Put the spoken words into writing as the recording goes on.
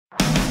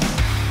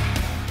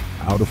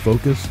Out of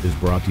Focus is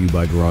brought to you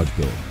by Garage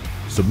Build.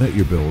 Submit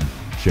your build,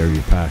 share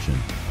your passion.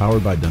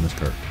 Powered by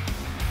Kirk.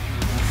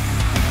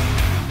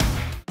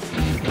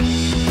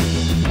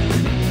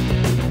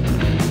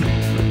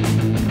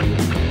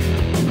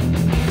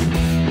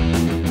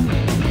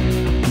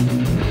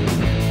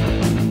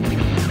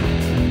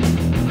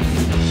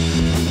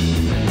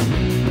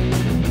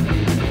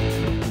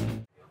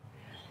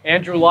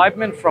 Andrew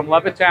Liebman from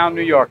Levittown,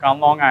 New York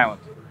on Long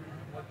Island.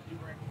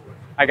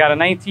 I got a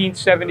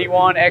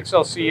 1971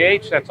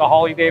 XLCH, that's a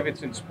Harley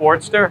Davidson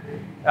Sportster.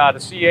 The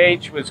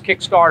CH was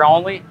kickstart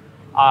only.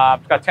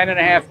 It's got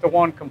 10.5 to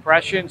 1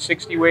 compression,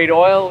 60 weight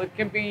oil. It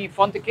can be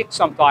fun to kick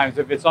sometimes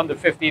if it's under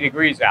 50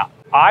 degrees out.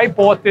 I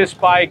bought this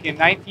bike in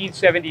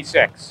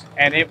 1976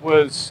 and it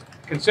was,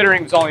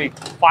 considering it was only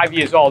 5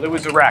 years old, it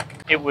was a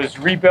wreck. It was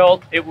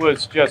rebuilt, it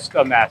was just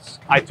a mess.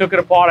 I took it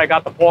apart, I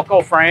got the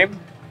Porco frame,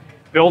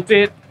 built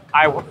it.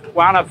 I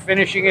wound up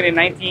finishing it in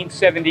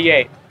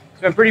 1978.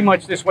 It's been pretty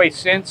much this way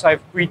since.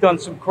 I've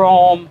redone some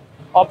chrome,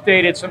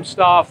 updated some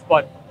stuff,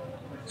 but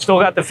still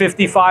got the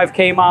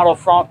 55K model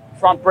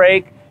front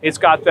brake. It's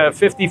got the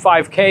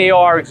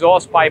 55KR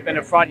exhaust pipe in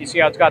the front. You see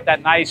how it's got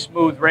that nice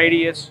smooth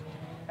radius.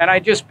 And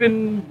I've just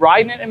been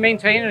riding it and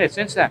maintaining it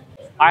since then.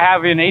 I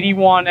have an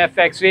 81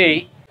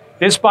 FXE.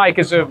 This bike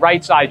is a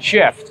right side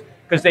shift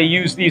because they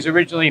used these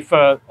originally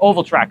for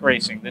oval track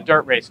racing, the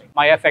dirt racing.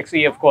 My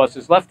FXE, of course,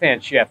 is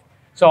left-hand shift.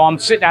 So I'm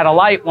sitting at a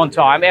light one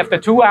time after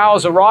 2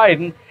 hours of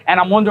riding, and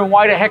I'm wondering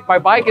why the heck my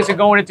bike isn't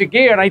going into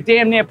gear, and I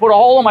damn near put a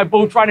hole in my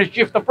boot trying to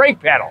shift the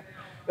brake pedal.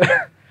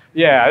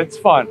 Yeah, it's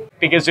fun.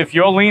 Because if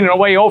you're leaning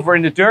away over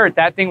in the dirt,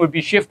 that thing would be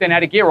shifting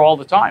out of gear all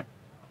the time.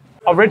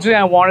 Originally,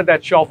 I wanted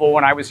that shovel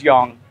when I was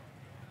young.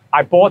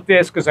 I bought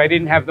this because I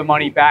didn't have the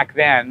money back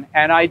then,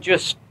 and I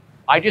just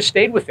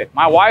stayed with it.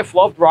 My wife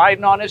loved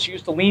riding on this. She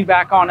used to lean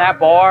back on that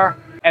bar,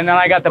 and then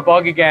I got the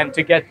bug again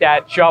to get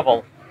that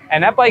shovel.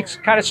 And that bike's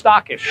kind of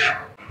stockish.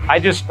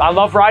 I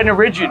love riding a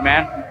rigid,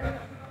 man.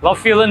 Love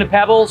feeling the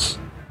pebbles,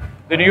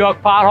 the New York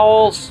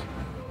potholes.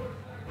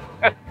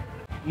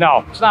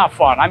 No, it's not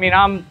fun. I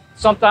mean,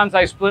 sometimes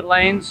I split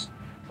lanes,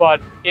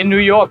 but in New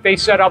York, they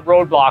set up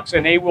roadblocks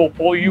and they will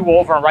pull you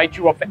over and write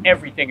you up for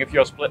everything if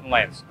you're splitting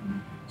lanes.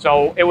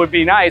 So it would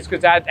be nice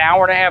because that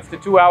 1.5 to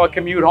 2 hour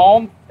commute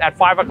home at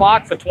 5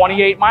 o'clock for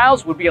 28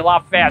 miles would be a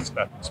lot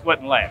faster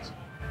splitting lanes.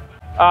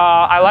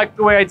 I like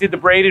the way I did the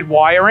braided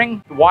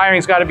wiring. The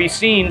wiring's got to be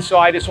seen, so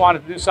I just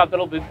wanted to do something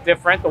a little bit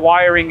different. The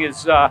wiring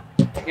is, you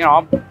know,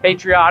 I'm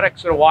patriotic,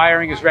 so the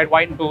wiring is red,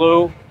 white, and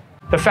blue.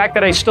 The fact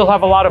that I still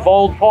have a lot of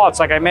old parts,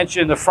 like I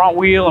mentioned, the front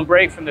wheel and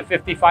brake from the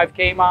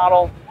 55K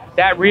model.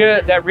 That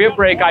rear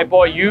brake I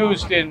bought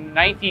used in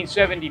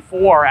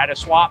 1974 at a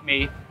swap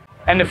meet.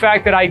 And the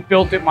fact that I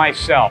built it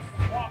myself.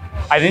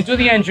 I didn't do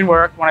the engine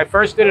work. When I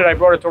first did it, I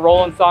brought it to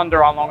Rolling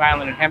Thunder on Long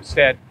Island in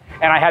Hempstead.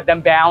 And I had them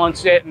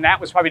balance it, and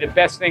that was probably the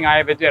best thing I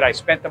ever did. I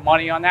spent the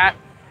money on that,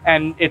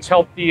 and it's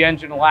helped the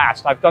engine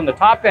last. I've done the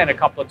top end a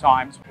couple of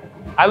times.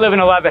 I live in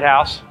a Levitt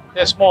house.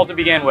 They're small to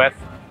begin with.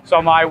 So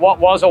what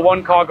was a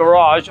one-car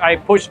garage, I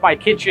pushed my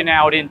kitchen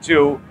out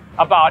into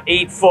about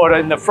 8 foot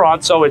in the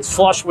front, so it's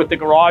flush with the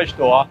garage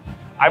door.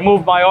 I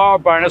moved my oil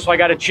burner, so I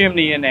got a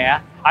chimney in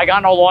there. I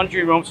got no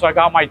laundry room, so I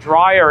got my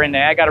dryer in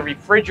there. I got a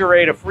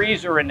refrigerator,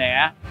 freezer in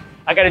there.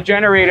 I got a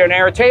generator and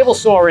a table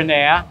saw in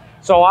there.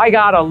 So I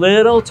got a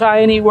little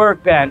tiny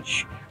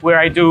workbench where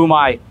I do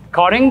my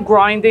cutting,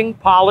 grinding,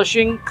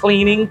 polishing,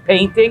 cleaning,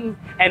 painting,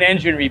 and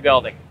engine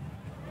rebuilding.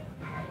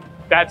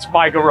 That's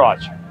my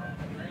garage.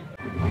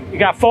 You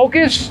got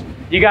focus,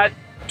 you got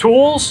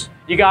tools,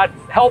 you got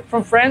help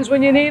from friends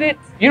when you need it.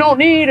 You don't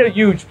need a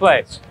huge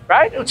place,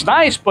 right? It's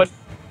nice, but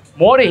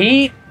more to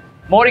heat,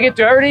 more to get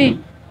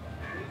dirty.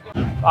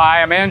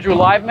 I am Andrew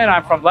Liebman.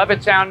 I'm from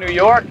Levittown, New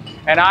York,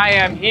 and I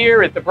am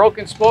here at the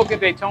Broken Spoke in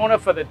Daytona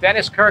for the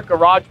Kirk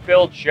Garage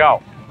Build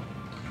Show.